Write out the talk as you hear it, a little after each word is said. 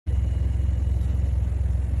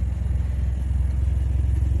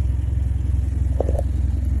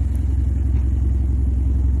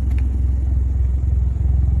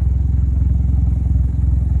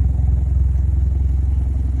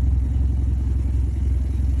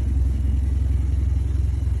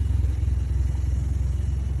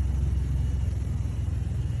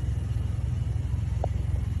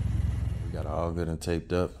all good and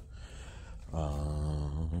taped up. I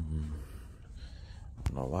don't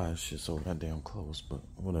know why this shit's so goddamn close, but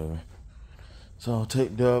whatever. So all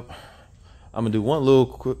taped up. I'm gonna do one little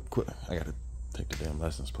quick. I gotta take the damn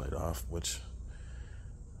license plate off, which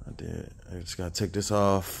I did. I just gotta take this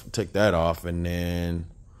off, take that off, and then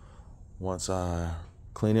once I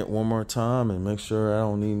clean it one more time and make sure I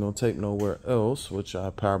don't need no tape nowhere else, which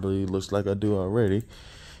I probably looks like I do already.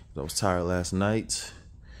 I was tired last night.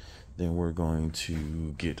 Then we're going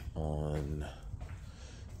to get on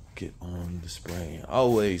the spraying.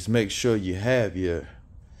 Always make sure you have your,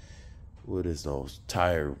 what is those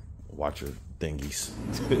tire watcher thingies.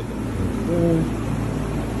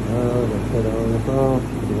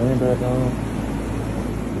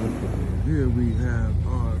 Here we have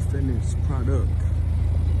our finished product.